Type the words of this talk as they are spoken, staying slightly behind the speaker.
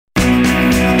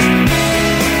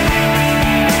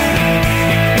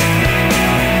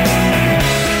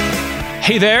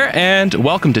Hey there, and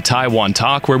welcome to Taiwan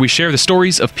Talk, where we share the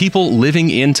stories of people living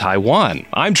in Taiwan.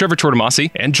 I'm Trevor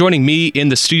Tortomasi, and joining me in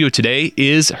the studio today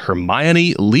is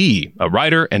Hermione Lee, a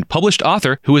writer and published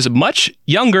author who is much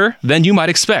younger than you might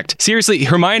expect. Seriously,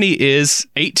 Hermione is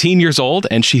 18 years old,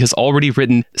 and she has already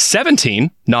written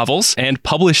 17 novels and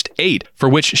published 8, for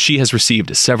which she has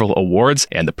received several awards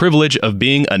and the privilege of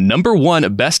being a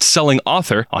 #1 best-selling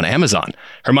author on Amazon.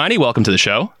 Hermione, welcome to the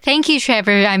show. Thank you,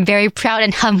 Trevor. I'm very proud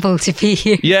and humble to be here.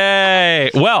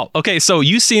 Yay! Well, okay, so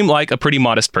you seem like a pretty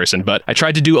modest person, but I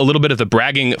tried to do a little bit of the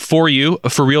bragging for you.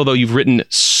 For real, though, you've written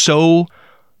so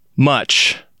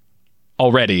much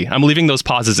already. I'm leaving those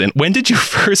pauses in. When did you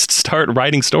first start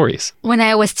writing stories? When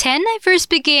I was 10, I first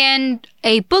began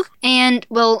a book, and,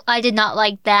 well, I did not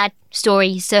like that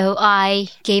story, so I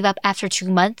gave up after 2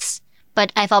 months.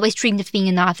 But I've always dreamed of being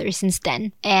an author since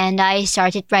then, and I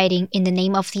started writing In the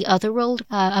Name of the Otherworld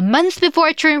a month before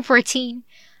I turned 14.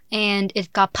 And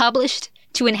it got published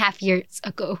 2.5 years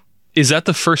ago. Is that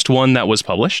the first one that was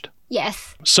published?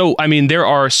 Yes. So, I mean, there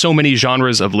are so many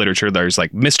genres of literature. There's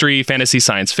like mystery, fantasy,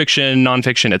 science fiction,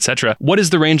 nonfiction, etc. What is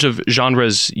the range of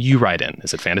genres you write in?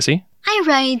 Is it fantasy? I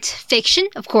write fiction,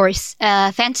 of course,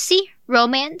 fantasy,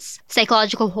 romance,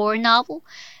 psychological horror novel.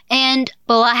 And,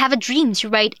 well, I have a dream to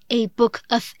write a book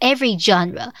of every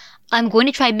genre. I'm going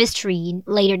to try mystery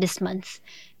later this month.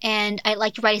 And I'd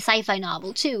like to write a sci-fi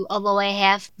novel, too, although I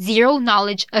have zero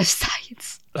knowledge of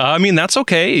science. I mean, that's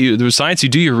okay. There's science. You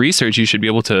do your research. You should be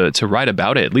able to write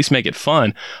about it, at least make it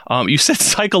fun. You said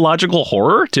psychological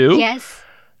horror, too? Yes.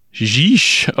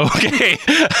 Yeesh. Okay.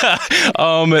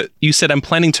 You said I'm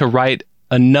planning to write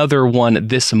another one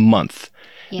this month.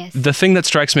 Yes. The thing that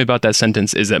strikes me about that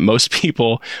sentence is that most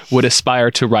people would aspire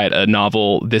to write a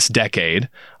novel this decade.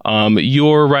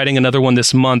 You're writing another one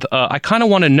this month. I kind of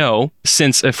want to know,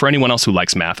 since for anyone else who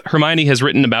likes math, Hermione has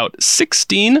written about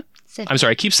 16. I'm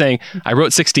sorry, I keep saying I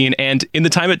wrote 16, and in the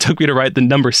time it took me to write the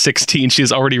number 16, she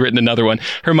has already written another one.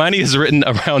 Hermione has written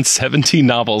around 17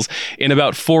 novels in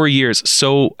about 4 years.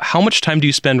 So how much time do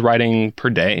you spend writing per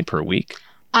day, per week?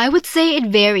 I would say it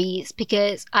varies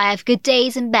because I have good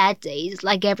days and bad days,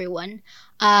 like everyone.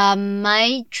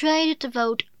 I try to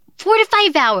devote 4 to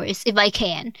 5 hours if I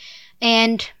can,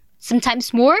 and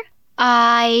sometimes more.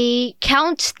 I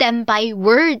count them by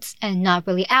words and not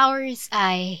really hours.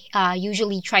 I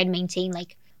usually try to maintain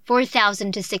like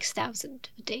 4,000 to 6,000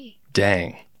 a day.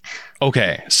 Dang.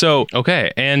 Okay.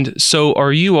 And so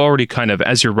are you already kind of,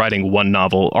 as you're writing one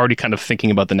novel, already kind of thinking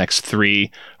about the next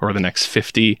 3 or the next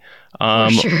 50?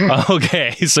 Sure.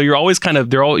 Okay. So you're always kind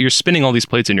of, you're spinning all these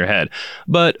plates in your head.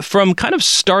 But from kind of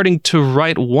starting to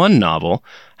write one novel,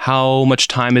 how much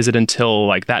time is it until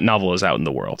like that novel is out in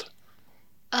the world?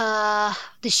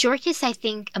 The shortest, I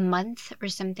think, a month or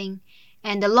something.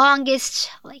 And the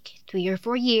longest, like 3 or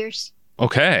 4 years.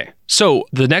 Okay. So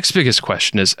the next biggest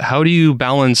question is, how do you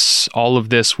balance all of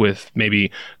this with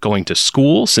maybe going to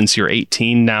school? Since you're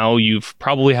 18 now, you've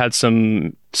probably had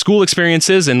some school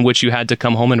experiences in which you had to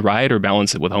come home and write or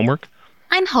balance it with homework?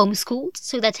 I'm homeschooled,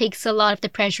 so that takes a lot of the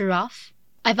pressure off.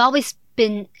 I've always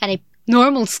been at a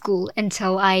normal school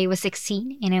until I was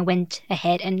 16, and I went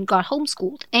ahead and got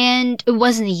homeschooled. And it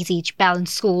wasn't easy to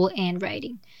balance school and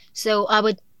writing. So I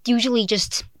would usually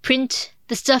just print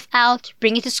the stuff out,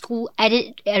 bring it to school,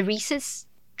 edit it at recess,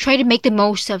 try to make the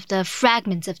most of the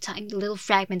fragments of time, the little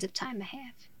fragments of time I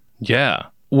have. Yeah.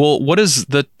 Well, what is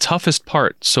the toughest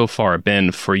part so far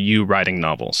been for you writing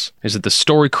novels? Is it the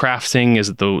story crafting? Is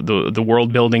it the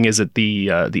world building? Is it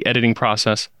the editing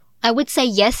process? I would say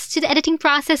yes to the editing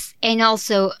process, and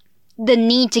also the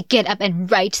need to get up and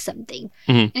write something.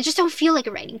 Mm-hmm. I just don't feel like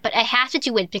writing, but I have to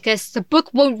do it because the book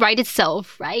won't write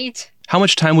itself, right? How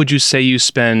much time would you say you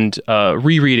spend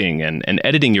rereading and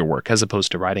editing your work as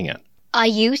opposed to writing it? I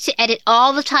used to edit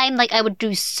all the time, like I would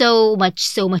do so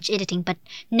much editing, but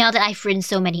now that I've written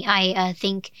so many, I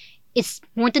think it's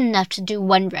more than enough to do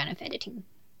one round of editing.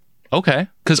 Okay,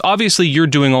 because obviously you're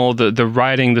doing all the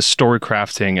writing, the story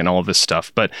crafting, and all of this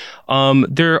stuff, but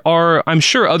there are, I'm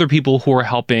sure, other people who are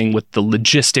helping with the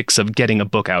logistics of getting a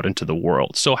book out into the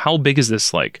world. So how big is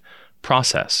this, like,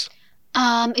 process?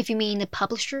 If you mean the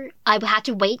publisher, I would have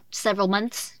to wait several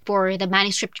months for the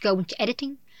manuscript to go into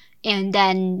editing, and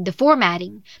then the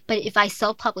formatting. But if I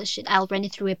self-publish it, I'll run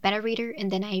it through a beta reader, and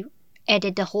then I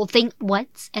edit the whole thing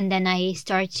once, and then I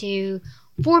start to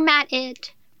format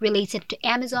it, release it to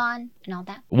Amazon and all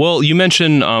that. Well, you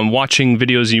mentioned watching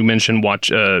videos. You mentioned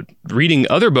reading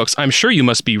other books. I'm sure you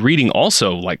must be reading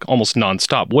also, like almost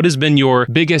nonstop. What has been your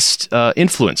biggest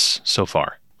influence so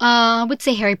far? I would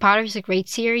say Harry Potter is a great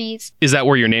series. Is that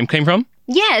where your name came from?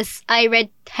 Yes, I read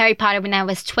Harry Potter when I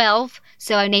was 12,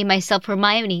 so I named myself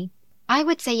Hermione. I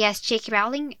would say yes, J.K.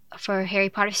 Rowling for Harry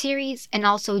Potter series, and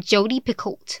also Jodi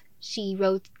Picoult. She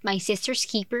wrote My Sister's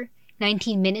Keeper,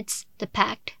 19 Minutes, The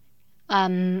Pact,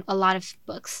 a lot of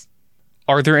books.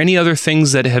 Are there any other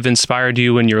things that have inspired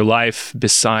you in your life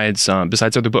besides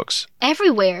other books?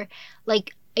 Everywhere,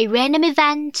 like a random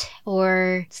event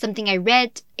or something I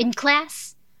read in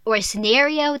class or a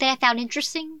scenario that I found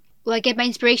interesting. Well, I get my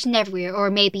inspiration everywhere. Or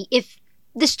maybe if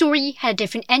the story had a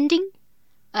different ending,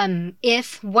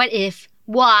 if, what if,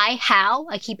 why, how.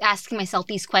 I keep asking myself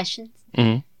these questions.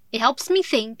 Mm-hmm. It helps me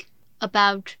think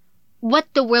about what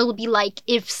the world would be like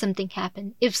if something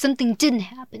happened, if something didn't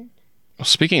happen.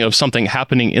 Speaking of something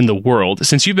happening in the world,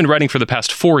 since you've been writing for the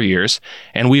past 4 years,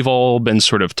 and we've all been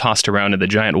sort of tossed around in the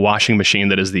giant washing machine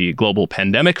that is the global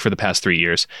pandemic for the past 3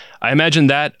 years, I imagine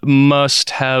that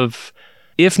must have,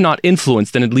 if not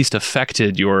influenced, then at least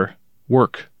affected your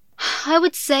work. I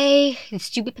would say the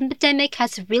stupid pandemic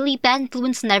has a really bad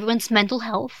influence on everyone's mental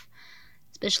health,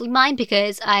 especially mine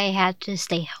because I had to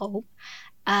stay home.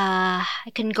 I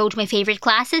couldn't go to my favorite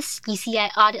classes. You see, I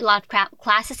audited a lot of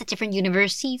classes at different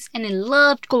universities, and I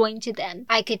loved going to them.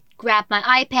 I could grab my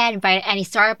iPad and write at any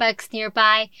Starbucks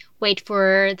nearby, wait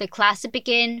for the class to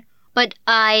begin. But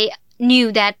I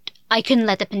knew that I couldn't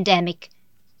let the pandemic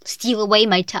steal away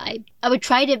my time. I would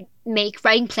try to make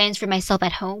writing plans for myself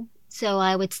at home, so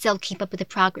I would still keep up with the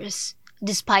progress,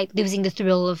 despite losing the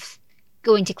thrill of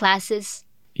going to classes.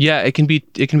 Yeah, it can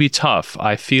be tough.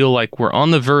 I feel like we're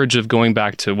on the verge of going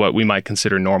back to what we might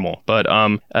consider normal. But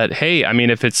hey, I mean,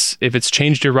 if it's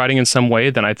changed your writing in some way,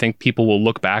 then I think people will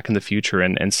look back in the future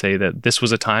and say that this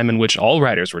was a time in which all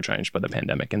writers were changed by the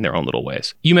pandemic in their own little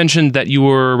ways. You mentioned that you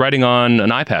were writing on an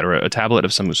iPad or a tablet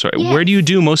of some sort. Yes. Where do you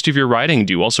do most of your writing?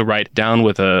 Do you also write down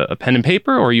with a pen and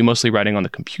paper, or are you mostly writing on the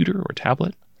computer or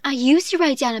tablet? I used to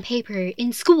write down on paper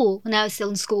in school when I was still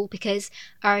in school because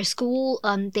our school,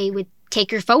 they would take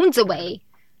your phones away.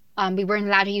 We weren't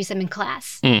allowed to use them in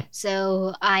class.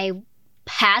 So I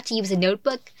had to use a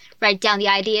notebook, write down the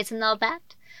ideas and all that.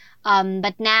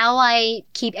 But now I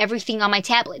keep everything on my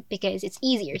tablet because it's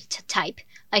easier to type.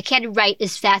 I can't write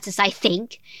as fast as I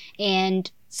think. And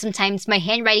sometimes my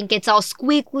handwriting gets all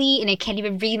squiggly and I can't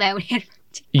even read my own handwriting.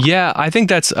 Yeah, I think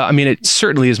that's, it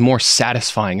certainly is more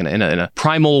satisfying in a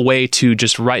primal way to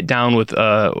just write down with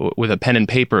a pen and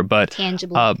paper. But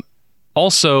tangible.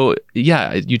 Also,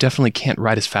 yeah, you definitely can't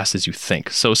write as fast as you think.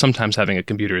 So sometimes having a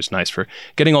computer is nice for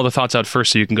getting all the thoughts out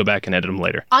first so you can go back and edit them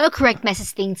later. Autocorrect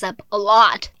messes things up a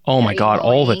lot. Oh my God,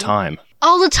 all the time.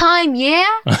 All the time, yeah?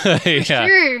 Yeah.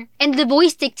 Sure. And the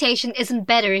voice dictation isn't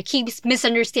better. It keeps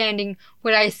misunderstanding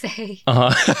what I say.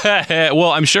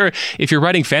 Well, I'm sure if you're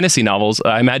writing fantasy novels,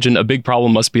 I imagine a big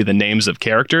problem must be the names of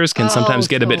characters can sometimes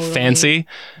get a bit fancy.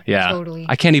 Yeah. Totally.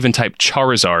 I can't even type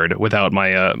Charizard without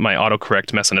my my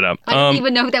autocorrect messing it up. I don't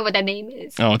even know what that name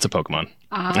is. Oh, it's a Pokemon.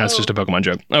 Oh. That's just a Pokemon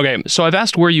joke. Okay, so I've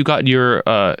asked where you got your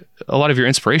a lot of your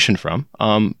inspiration from,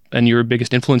 and your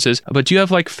biggest influences. But do you have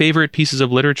like favorite pieces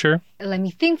of literature? Let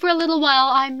me think for a little while.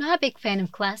 I'm not a big fan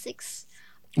of classics.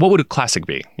 What would a classic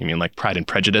be? You mean like Pride and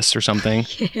Prejudice or something?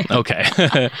 Yeah.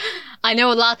 Okay. I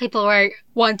know a lot of people are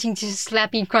wanting to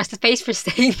slap me across the face for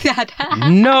saying that.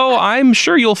 No, I'm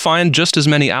sure you'll find just as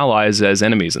many allies as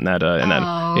enemies in that.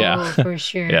 Yeah, for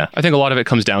sure. Yeah, I think a lot of it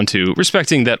comes down to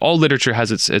respecting that all literature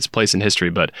has its place in history,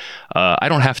 but I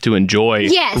don't have to enjoy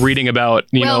reading about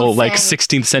like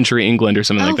 16th century England or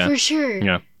something like that. Oh, for sure.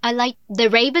 Yeah. I like The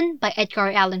Raven by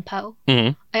Edgar Allan Poe.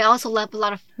 Mm-hmm. I also love a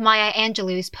lot of Maya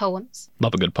Angelou's poems.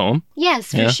 Love a good poem.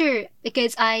 Yes, for sure.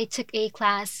 Because I took a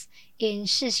class in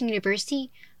Shishing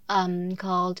University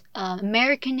called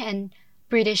American and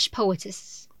British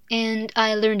Poetess. And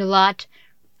I learned a lot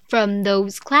from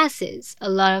those classes. A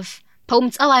lot of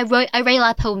poems. Oh, I write a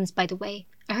lot of poems, by the way.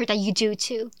 I heard that you do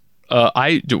too.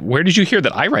 Where did you hear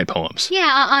that I write poems?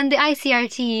 Yeah, on the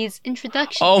ICRT's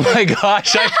introduction. Oh my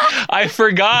gosh, I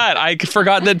forgot. I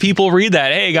forgot that people read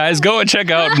that. Hey guys, go and check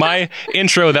out my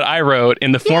intro that I wrote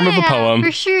in the form of a poem.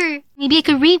 For sure. Maybe I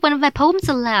could read one of my poems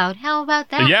aloud. How about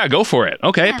that? Yeah, go for it.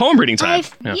 Okay, poem reading time.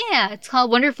 Yeah, it's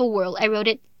called Wonderful World. I wrote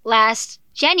it last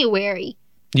January.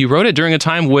 You wrote it during a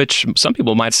time which some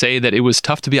people might say that it was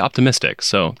tough to be optimistic.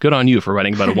 So good on you for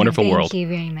writing about a wonderful world. Thank you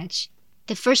very much.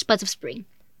 The first buds of spring.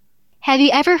 Have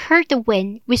you ever heard the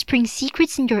wind whispering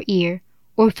secrets in your ear,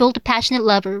 or felt a passionate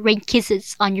lover rain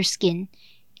kisses on your skin?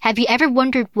 Have you ever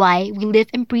wondered why we live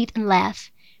and breathe and laugh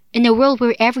in a world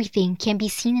where everything can be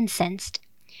seen and sensed?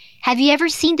 Have you ever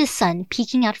seen the sun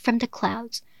peeking out from the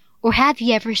clouds, or have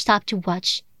you ever stopped to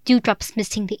watch dewdrops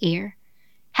misting the air?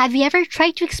 Have you ever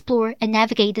tried to explore and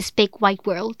navigate this big white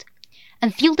world,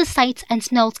 and feel the sights and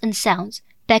smells and sounds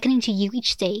beckoning to you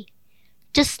each day?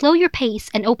 Just slow your pace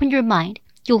and open your mind.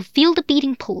 You'll feel the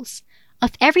beating pulse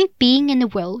of every being in the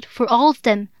world, for all of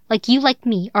them, like you, like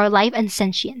me, are alive and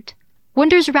sentient.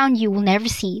 Wonders around you will never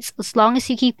cease as long as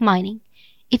you keep mining.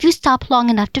 If you stop long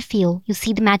enough to feel, you'll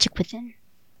see the magic within.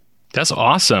 That's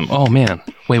awesome. Oh, man.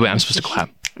 Wait, I'm supposed to clap.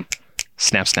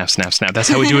 Snap, snap, snap, snap. That's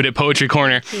how we do it at Poetry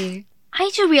Corner.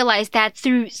 I do realize that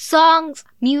through songs,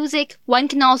 music, one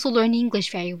can also learn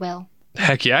English very well.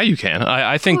 Heck yeah, you can.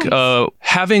 I think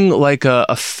having like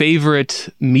a favorite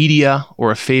media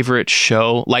or a favorite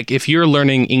show, like if you're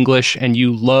learning English and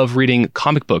you love reading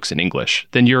comic books in English,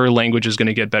 then your language is going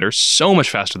to get better so much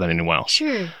faster than anyone else.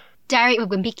 Sure. Diary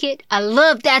of a Wimpy Kid. I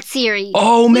love that series.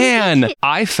 Oh, man.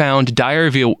 I found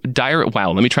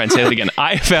wow, let me try and say that again.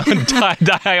 I found,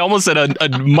 I almost said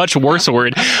a much worse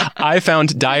word. I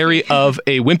found Diary of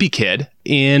a Wimpy Kid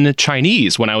in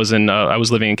Chinese when I was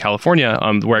living in California,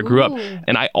 where I grew up.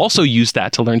 And I also used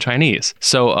that to learn Chinese.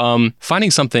 So finding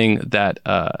something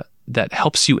that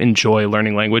helps you enjoy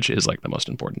learning language is like the most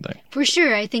important thing. For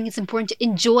sure. I think it's important to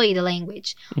enjoy the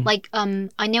language. Like,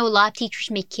 I know a lot of teachers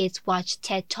make kids watch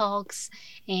TED Talks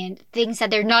and things that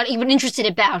they're not even interested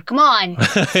about. Come on.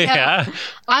 Yeah. So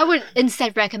I would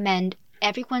instead recommend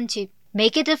everyone to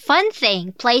make it a fun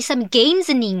thing. Play some games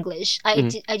in English. I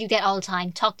do that all the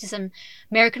time. Talk to some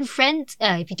American friends.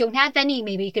 If you don't have any,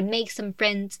 maybe you can make some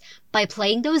friends by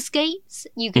playing those games.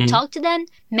 You can talk to them,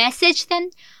 message them.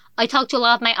 I talk to a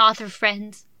lot of my author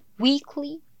friends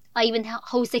weekly. I even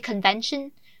host a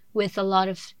convention with a lot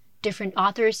of different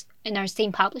authors in our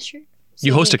same publisher. So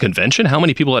you host a convention? How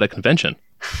many people at a convention?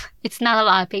 It's not a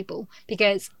lot of people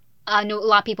because I know a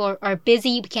lot of people are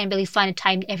busy. We can't really find a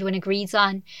time everyone agrees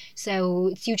on. So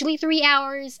it's usually 3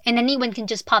 hours and anyone can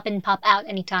just pop in, pop out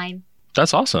anytime.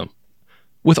 That's awesome.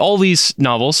 With all these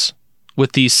novels,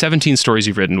 with the 17 stories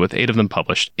you've written, with 8 of them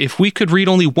published, if we could read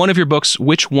only one of your books,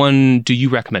 which one do you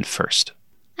recommend first?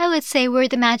 I would say Where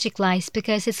the Magic Lies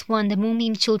because it's won the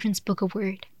Moonbeam Children's Book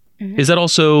Award. Is that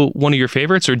also one of your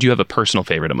favorites, or do you have a personal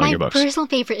favorite among your books? My personal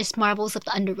favorite is Marvels of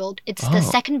the Underworld. It's the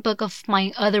second book of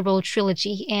my Otherworld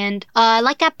trilogy, and I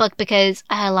like that book because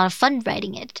I had a lot of fun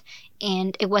writing it,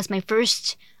 and it was my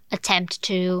first attempt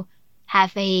to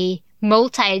have a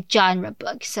multi-genre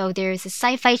book. So there's a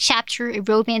sci-fi chapter, a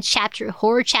romance chapter, a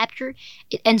horror chapter.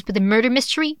 It ends with a murder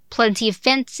mystery, plenty of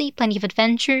fantasy, plenty of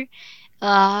adventure.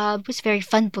 It was a very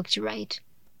fun book to write.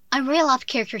 I write a lot of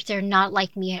characters that are not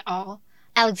like me at all.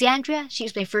 Alexandria, she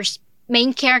was my first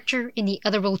main character in the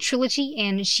Otherworld trilogy,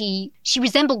 and she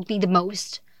resembled me the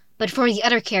most. But for the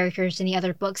other characters in the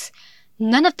other books,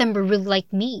 none of them were really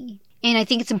like me. And I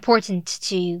think it's important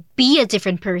to be a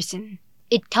different person.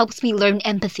 It helps me learn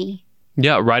empathy.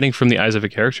 Yeah, writing from the eyes of a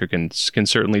character can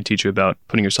certainly teach you about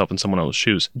putting yourself in someone else's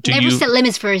shoes. Never set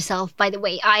limits for yourself, by the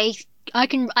way.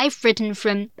 I've written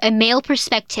from a male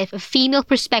perspective, a female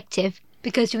perspective,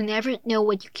 because you never know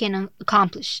what you can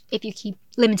accomplish if you keep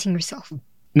limiting yourself.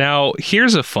 Now,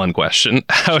 here's a fun question.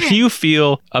 How do you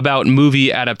feel about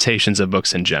movie adaptations of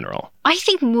books in general? I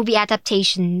think movie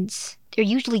adaptations, they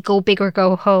usually go big or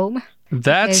go home.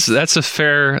 That's a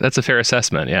fair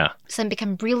assessment, yeah. Some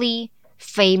become really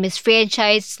famous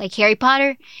franchises like Harry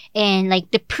Potter and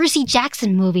like the Percy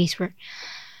Jackson movies where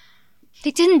they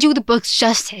didn't do the books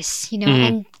justice,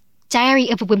 and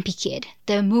Diary of a Wimpy Kid.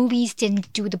 The movies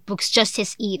didn't do the books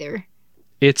justice either.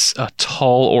 It's a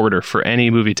tall order for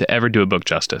any movie to ever do a book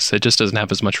justice. It just doesn't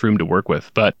have as much room to work with.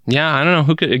 But yeah, I don't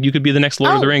know. You could be the next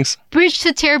Lord of the Rings. Bridge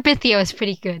to Terabithia is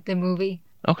pretty good, the movie.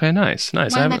 Okay, nice. One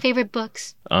of my favorite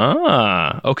books.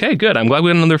 Okay, good. I'm glad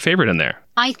we got another favorite in there.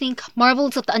 I think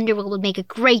Marvels of the Underworld would make a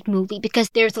great movie because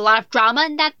there's a lot of drama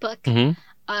in that book.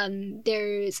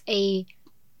 There's a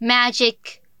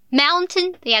magic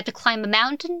mountain. They have to climb a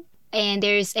mountain. And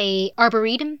there's a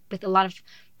arboretum with a lot of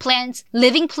plants,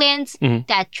 living plants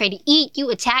that try to eat you,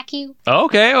 attack you.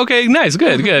 Okay, nice,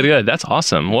 good. That's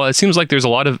awesome. Well, it seems like there's a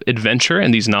lot of adventure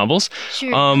in these novels.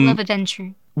 Sure, I love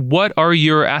adventure. What are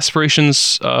your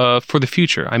aspirations for the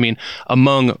future? I mean,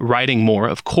 among writing more,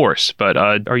 of course, but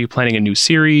are you planning a new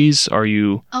series?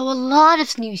 A lot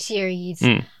of new series.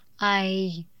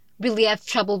 I really have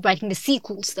trouble writing the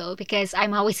sequels, though, because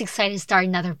I'm always excited to start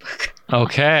another book.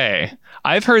 Okay.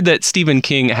 I've heard that Stephen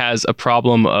King has a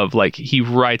problem of, like, he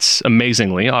writes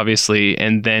amazingly, obviously,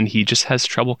 and then he just has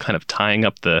trouble kind of tying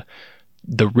up the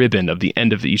ribbon of the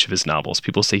end of each of his novels.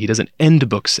 People say he doesn't end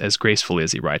books as gracefully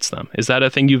as he writes them. Is that a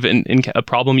thing a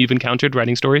problem you've encountered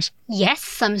writing stories? Yes,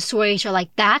 some stories are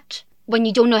like that when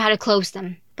you don't know how to close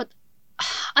them. But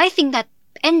I think that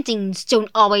endings don't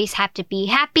always have to be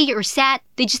happy or sad.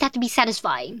 They just have to be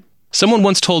satisfying. Someone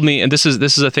once told me, and this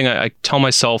is a thing I tell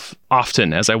myself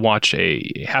often as I watch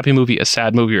a happy movie, a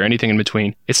sad movie, or anything in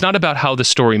between, it's not about how the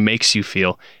story makes you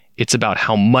feel, it's about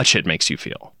how much it makes you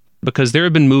feel. Because there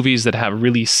have been movies that have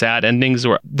really sad endings,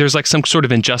 or there's like some sort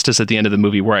of injustice at the end of the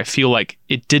movie where I feel like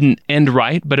it didn't end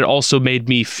right, but it also made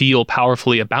me feel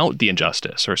powerfully about the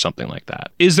injustice or something like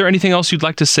that. Is there anything else you'd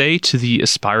like to say to the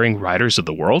aspiring writers of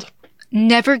the world?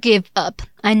 Never give up.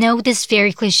 I know this is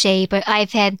very cliche, but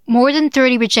I've had more than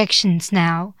 30 rejections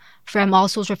now from all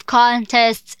sorts of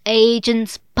contests,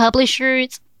 agents,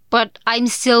 publishers, but I'm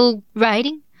still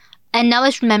writing. And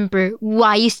always remember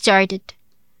why you started.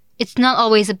 It's not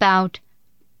always about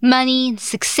money,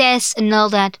 success, and all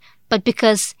that, but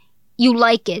because you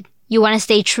like it. You want to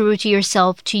stay true to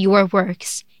yourself, to your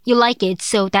works. You like it,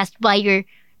 so that's why you're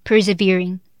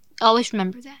persevering. Always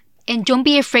remember that. And don't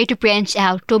be afraid to branch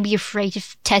out. Don't be afraid to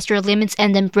test your limits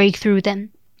and then break through them.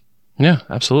 Yeah,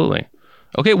 absolutely.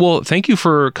 Okay, well, thank you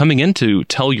for coming in to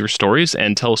tell your stories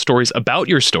and tell stories about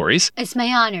your stories. It's my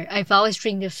honor. I've always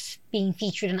dreamed of being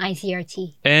featured on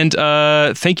ICRT. And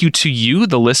thank you to you,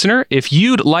 the listener. If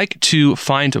you'd like to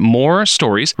find more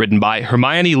stories written by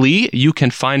Hermione Lee, you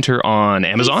can find her on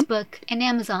Amazon. Facebook and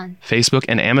Amazon. Facebook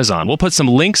and Amazon. We'll put some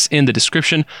links in the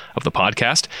description of the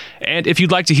podcast. And if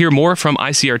you'd like to hear more from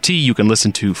ICRT, you can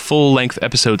listen to full-length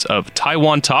episodes of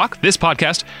Taiwan Talk, this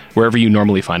podcast, wherever you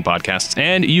normally find podcasts.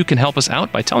 And you can help us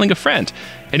out by telling a friend.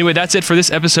 Anyway, that's it for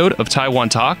this episode of Taiwan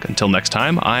Talk. Until next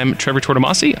time, I'm Trevor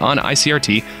Tortomasi on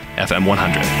ICRT FM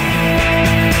 100.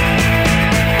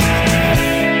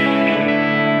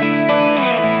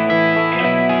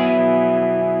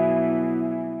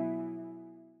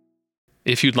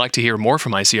 If you'd like to hear more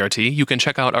from ICRT, you can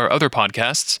check out our other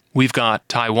podcasts. We've got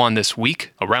Taiwan This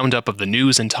Week, a roundup of the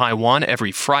news in Taiwan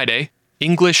every Friday,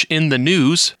 English in the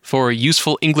News for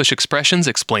useful English expressions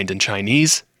explained in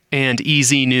Chinese, and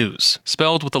EZ News,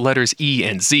 spelled with the letters E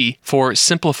and Z, for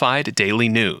simplified daily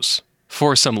news.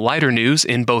 For some lighter news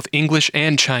in both English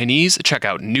and Chinese, check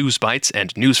out News Bites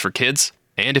and News for Kids.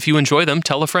 And if you enjoy them,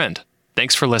 tell a friend.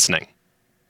 Thanks for listening.